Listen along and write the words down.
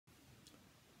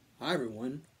Hi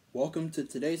everyone, welcome to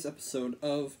today's episode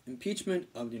of Impeachment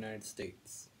of the United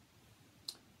States.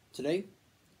 Today,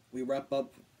 we wrap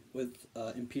up with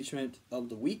Impeachment of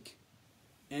the Week,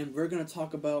 and we're going to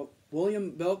talk about William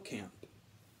Belknap.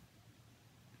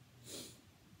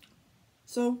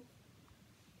 So,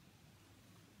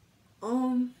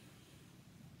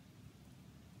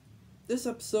 this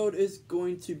episode is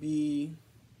going to be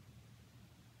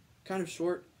kind of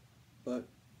short, but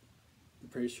I'm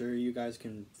pretty sure you guys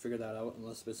can figure that out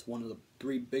unless it's one of the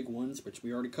three big ones, which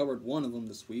we already covered one of them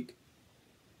this week.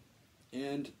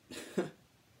 And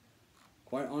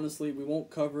quite honestly, we won't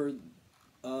cover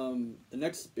the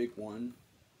next big one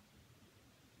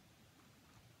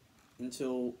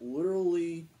until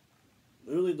literally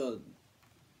the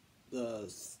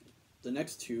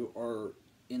next two are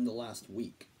in the last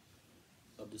week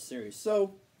of the series.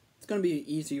 So it's gonna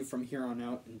be easy from here on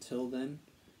out until then,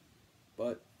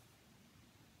 but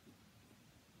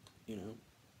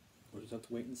we'll just have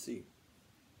to wait and see.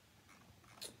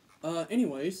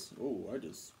 Anyways, I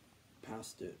just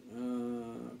passed it.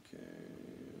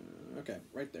 Okay,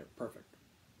 right there, perfect.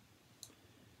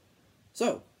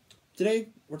 So, today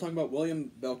we're talking about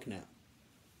William Belknap.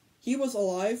 He was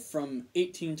alive from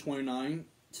 1829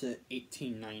 to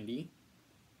 1890.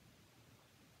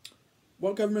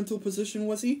 What governmental position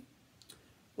was he?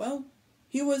 Well,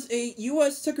 he was a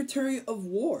U.S. Secretary of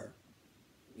War.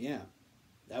 Yeah.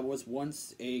 That was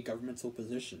once a governmental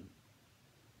position.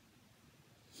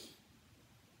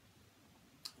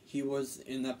 He was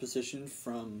in that position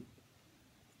from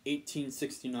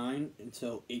 1869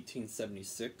 until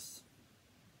 1876.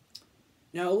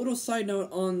 Now, a little side note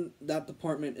on that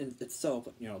department in itself,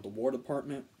 the War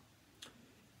Department.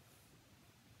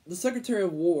 The Secretary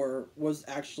of War was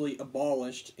actually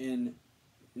abolished in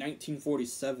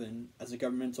 1947 as a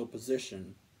governmental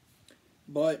position,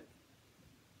 but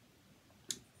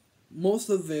most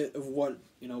of what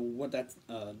that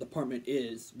department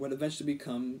is would eventually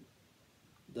become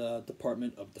the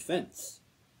Department of Defense.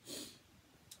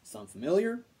 Sound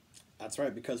familiar? That's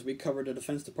right, because we covered the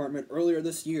Defense Department earlier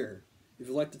this year. If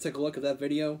you'd like to take a look at that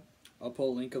video, I'll put a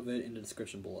link of it in the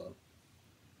description below.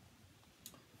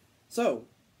 So,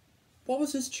 what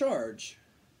was his charge?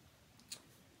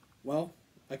 Well,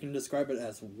 I can describe it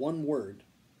as one word.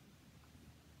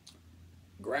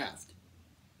 Graft.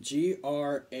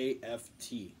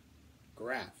 G-R-A-F-T.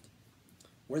 Graft.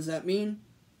 What does that mean?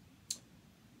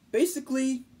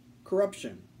 Basically,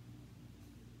 corruption.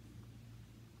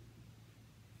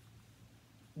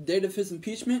 Date of his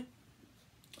impeachment?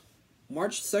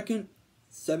 March 2nd,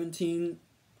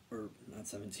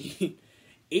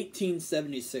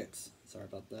 1876. Sorry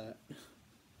about that.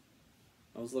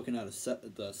 I was looking at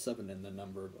the 7 in the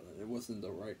number, but it wasn't the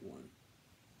right one.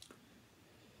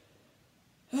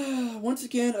 Once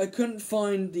again, I couldn't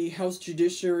find the House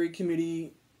Judiciary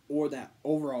Committee or that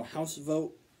overall House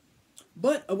vote,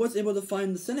 but I was able to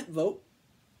find the Senate vote.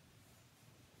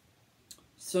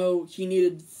 So he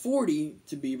needed 40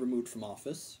 to be removed from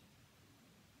office.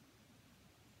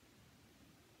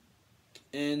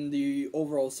 And the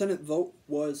overall Senate vote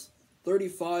was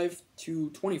 35 to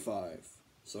 25,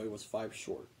 so he was 5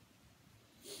 short.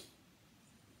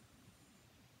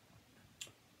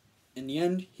 In the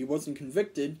end, he wasn't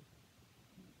convicted,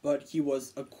 but he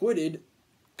was acquitted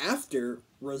after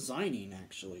resigning,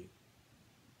 actually.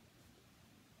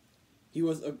 He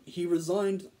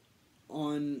resigned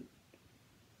on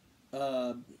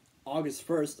August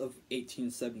 1st of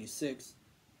 1876,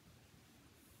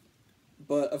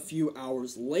 but a few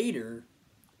hours later,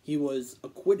 he was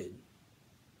acquitted.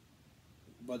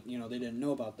 But, they didn't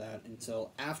know about that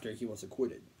until after he was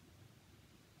acquitted.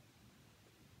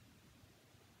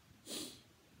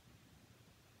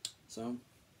 So,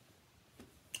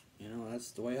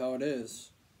 that's the way how it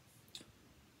is.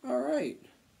 Alright.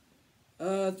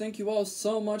 Thank you all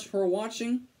so much for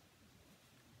watching.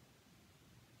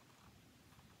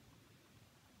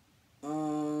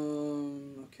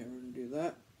 Okay, we're gonna do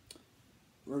that.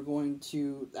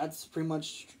 That's pretty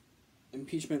much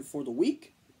impeachment for the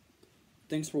week.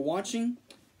 Thanks for watching.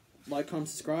 Like, comment,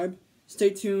 subscribe. Stay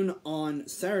tuned on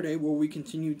Saturday where we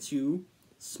continue to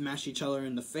smash each other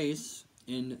in the face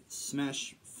in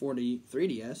Smash 40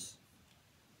 3DS.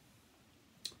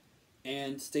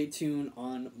 And stay tuned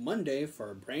on Monday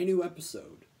for a brand new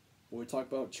episode where we talk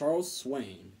about Charles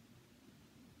Swain.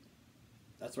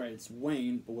 That's right, it's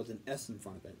Wayne, but with an S in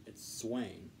front of it. It's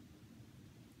Swain.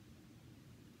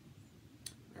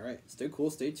 Alright, stay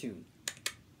cool, stay tuned.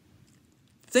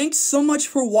 Thanks so much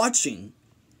for watching.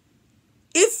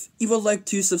 If you would like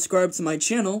to subscribe to my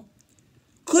channel,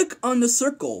 click on the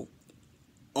circle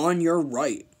on your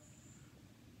right.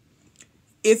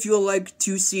 if you'd like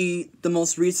to see the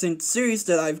most recent series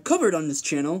that I've covered on this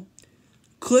channel,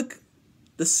 click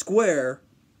the square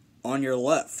on your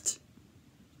left.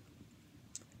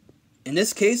 In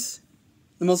this case,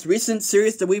 the most recent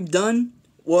series that we've done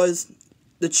was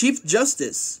The Chief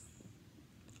Justice.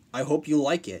 I hope you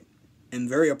like it, and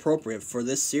very appropriate for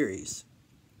this series.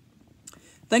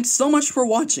 Thanks so much for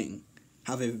watching.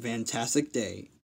 Have a fantastic day.